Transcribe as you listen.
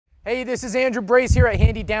Hey, this is Andrew Brace here at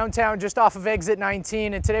Handy Downtown, just off of exit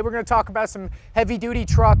 19, and today we're going to talk about some heavy-duty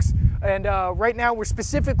trucks. And right now we're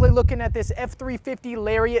specifically looking at this F350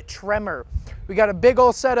 Lariat Tremor. We got a big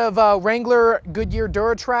old set of Wrangler Goodyear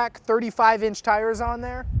Duratrack 35-inch tires on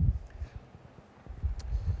there.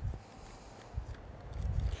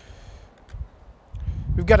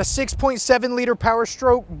 We've got a 6.7 liter Power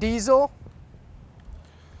Stroke diesel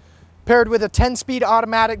paired with a 10-speed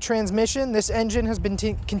automatic transmission. This engine has been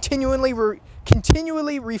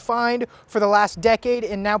continually refined for the last decade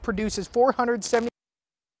and now produces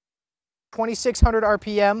 2,600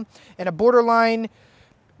 RPM and a borderline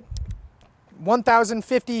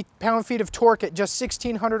 1,050 pound-feet of torque at just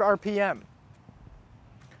 1,600 RPM.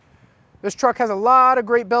 This truck has a lot of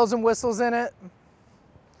great bells and whistles in it.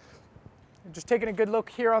 Just taking a good look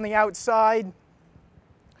here on the outside.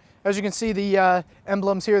 As you can see, the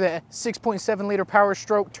emblems here, the 6.7 liter Power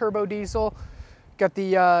Stroke turbo diesel. Got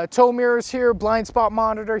the tow mirrors here, blind spot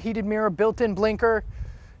monitor, heated mirror, built-in blinker.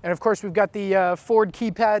 And of course, we've got the Ford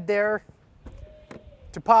keypad there.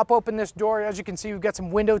 To pop open this door, as you can see, we've got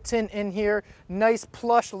some window tint in here. Nice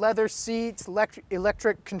plush leather seats,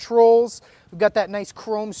 electric controls. We've got that nice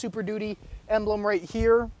chrome Super Duty emblem right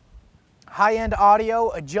here. High-end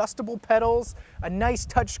audio, adjustable pedals, a nice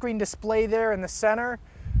touchscreen display there in the center.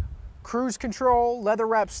 Cruise control,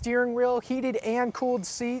 leather-wrapped steering wheel, heated and cooled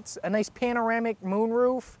seats, a nice panoramic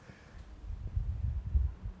moonroof.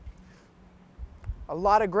 A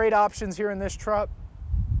lot of great options here in this truck,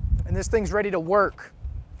 and this thing's ready to work.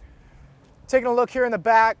 Taking a look here in the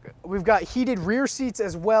back, we've got heated rear seats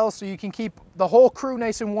as well, so you can keep the whole crew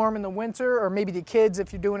nice and warm in the winter, or maybe the kids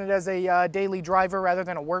if you're doing it as a daily driver rather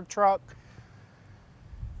than a work truck.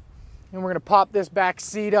 And we're going to pop this back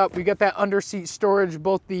seat up. We got that under seat storage,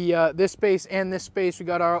 both the this space and this space. We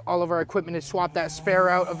got all of our equipment to swap that spare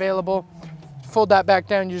out available. Fold that back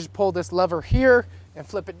down. You just pull this lever here and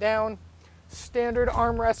flip it down. Standard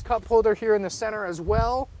armrest cup holder here in the center as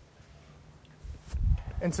well.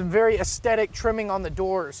 And some very aesthetic trimming on the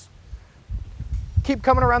doors. Keep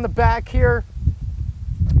coming around the back here.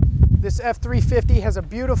 This F350 has a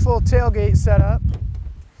beautiful tailgate setup.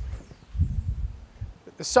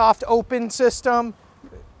 The soft open system,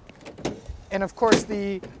 and of course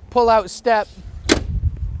the pull-out step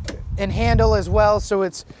and handle as well, so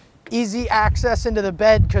it's easy access into the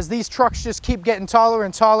bed because these trucks just keep getting taller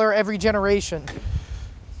and taller every generation.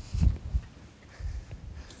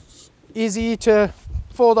 Easy to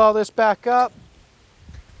fold all this back up.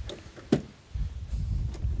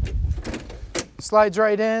 Slides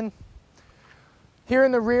right in. Here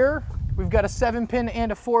in the rear, we've got a 7-pin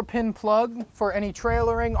and a 4-pin plug for any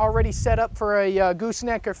trailering, already set up for a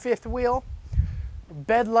gooseneck or fifth wheel.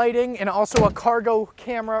 Bed lighting, and also a cargo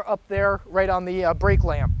camera up there right on the brake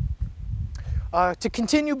lamp. To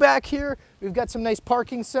continue back here, we've got some nice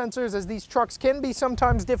parking sensors, as these trucks can be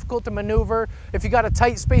sometimes difficult to maneuver. If you got a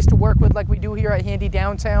tight space to work with like we do here at Handy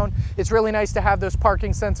Downtown, it's really nice to have those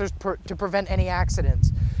parking sensors to prevent any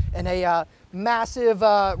accidents. And a massive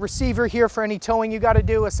receiver here for any towing you got to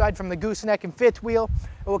do aside from the gooseneck and fifth wheel.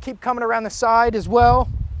 And we'll keep coming around the side as well.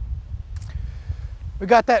 We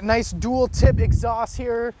got that nice dual tip exhaust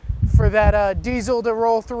here for that diesel to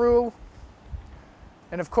roll through.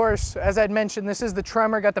 And of course, as I'd mentioned, this is the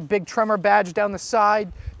Tremor. Got the big Tremor badge down the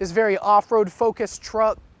side. This very off-road focused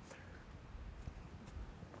truck.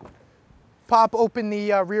 Pop open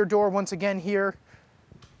the rear door once again here.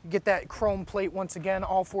 You get that chrome plate once again.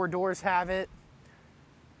 All 4 doors have it.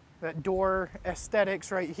 That door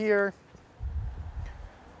aesthetics right here.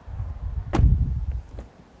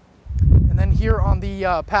 And then here on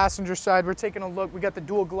the passenger side, we're taking a look. We got the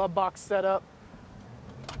dual glove box set up.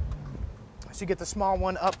 So you get the small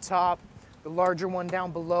one up top, the larger one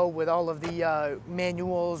down below with all of the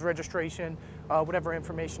manuals, registration, whatever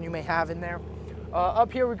information you may have in there.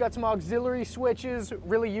 Up here we've got some auxiliary switches,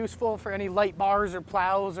 really useful for any light bars or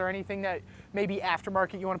plows or anything that maybe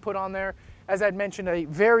aftermarket you want to put on there. As I'd mentioned, a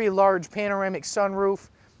very large panoramic sunroof.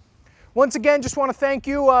 Once again, just want to thank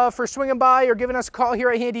you for swinging by or giving us a call here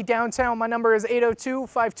at Handy Downtown. My number is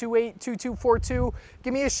 802-528-2242.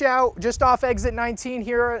 Give me a shout just off exit 19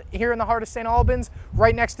 here in the heart of St. Albans,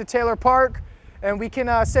 right next to Taylor Park, and we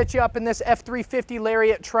can set you up in this F350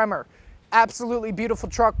 Lariat Tremor. Absolutely beautiful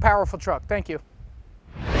truck, powerful truck. Thank you.